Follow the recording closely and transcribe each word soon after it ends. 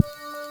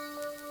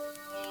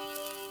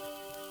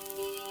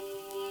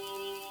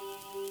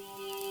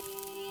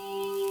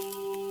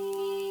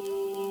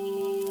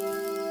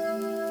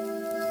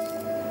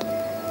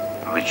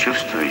Вы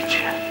чувствуете?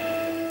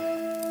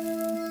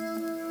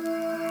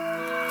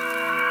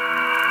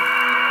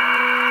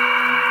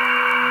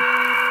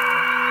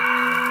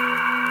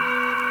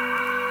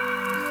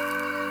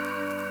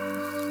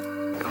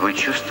 Вы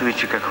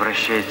чувствуете, как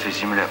вращается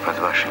земля под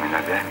вашими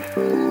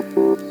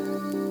ногами?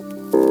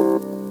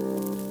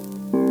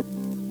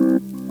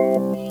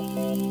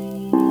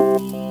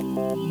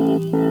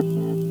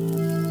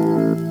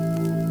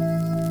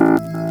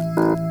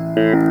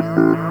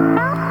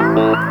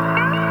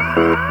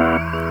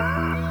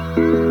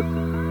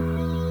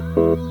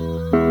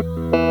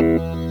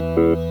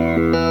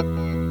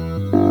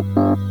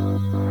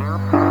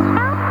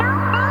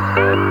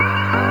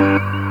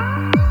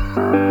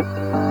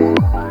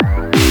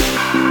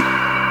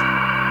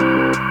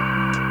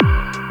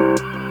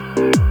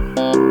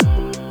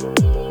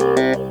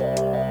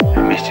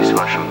 Вместе с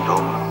вашим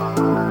домом,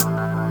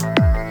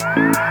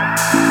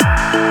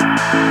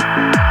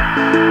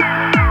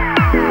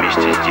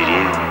 вместе с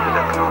деревьями под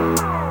окном,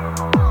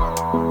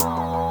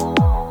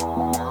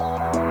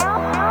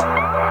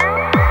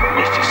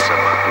 вместе с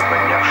собакой,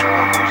 поднявшей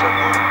ногу у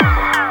забора.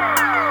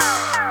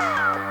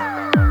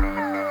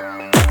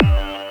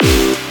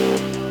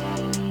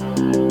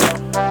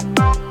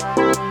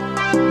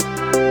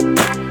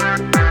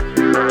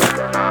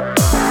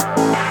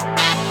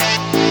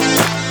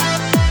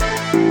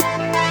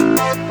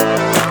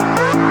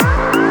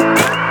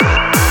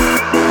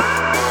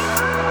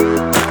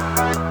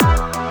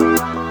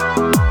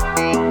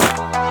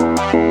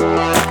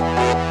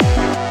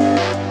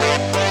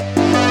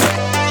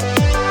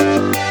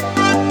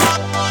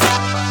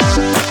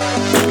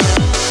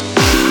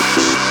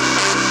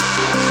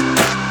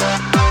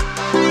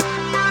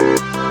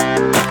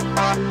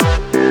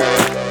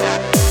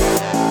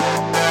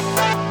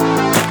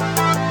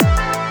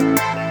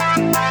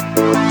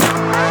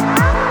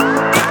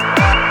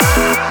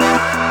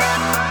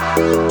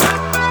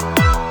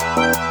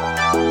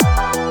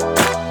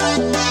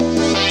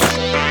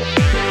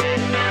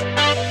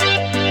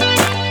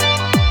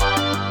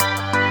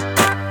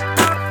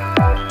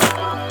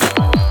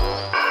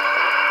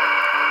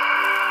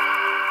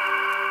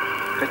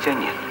 Хотя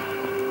нет,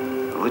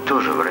 вы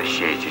тоже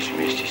вращаетесь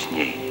вместе с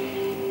ней,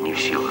 не в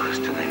силах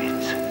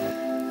остановиться.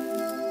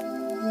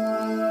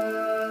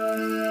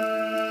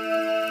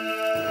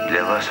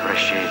 Для вас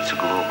вращается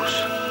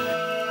глобус.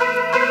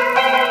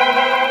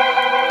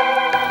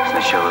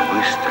 Сначала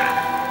быстро,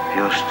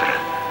 пестро,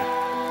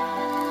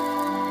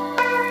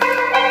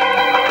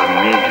 потом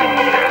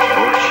медленнее,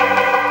 разборчиво.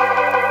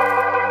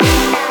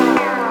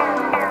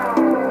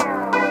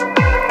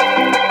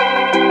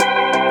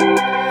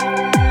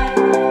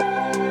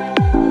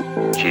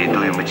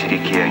 Чередуя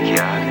материки и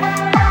океаны,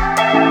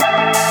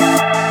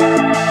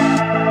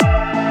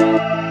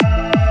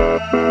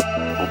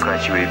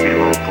 укачивая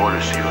береговой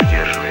полюс и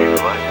удерживая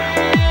экватор.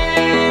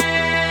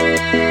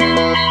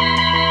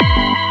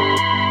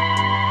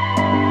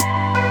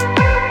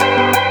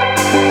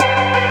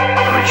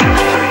 Вы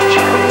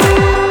чувствуете?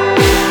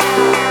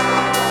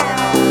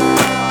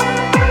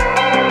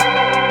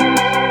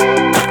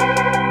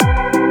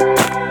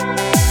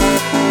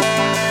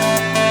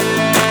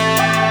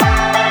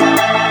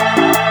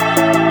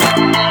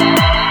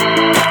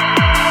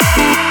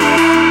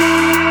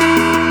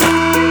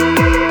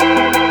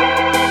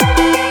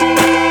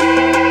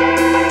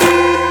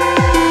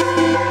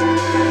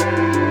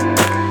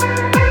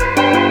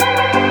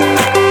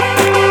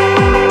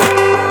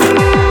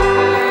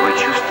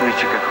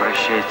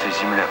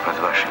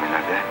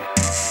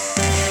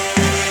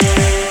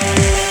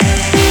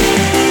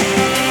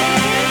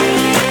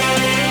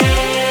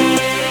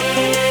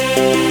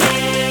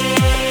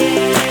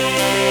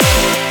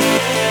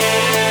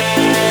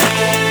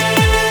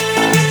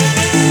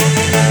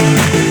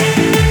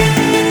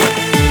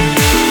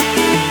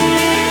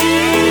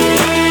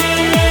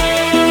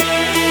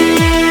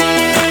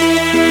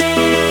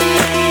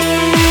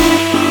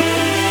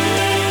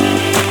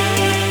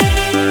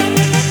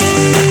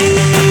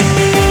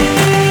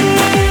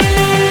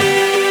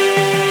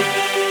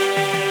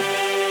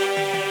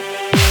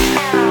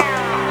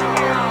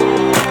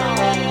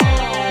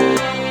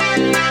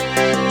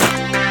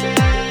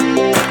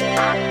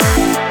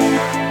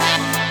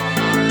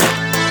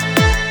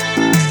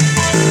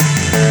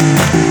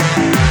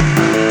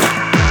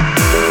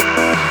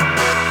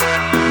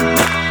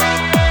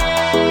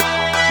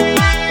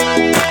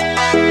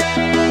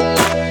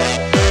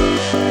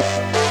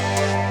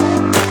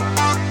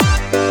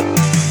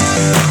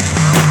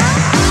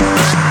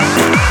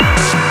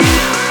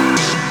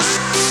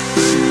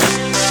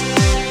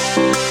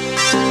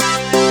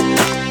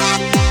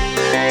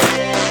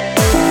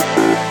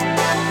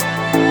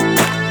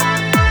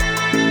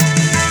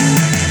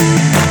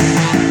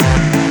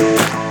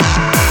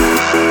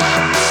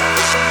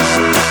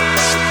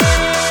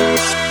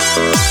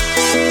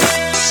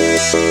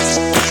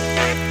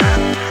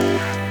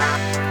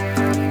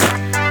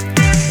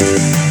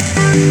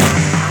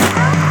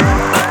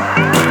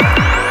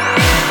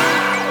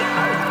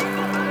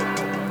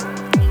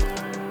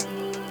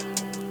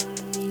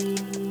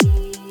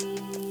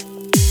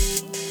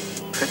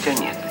 Хотя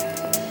нет,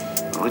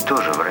 вы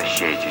тоже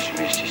вращаетесь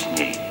вместе с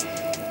ней,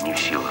 не в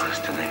силах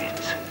остановиться.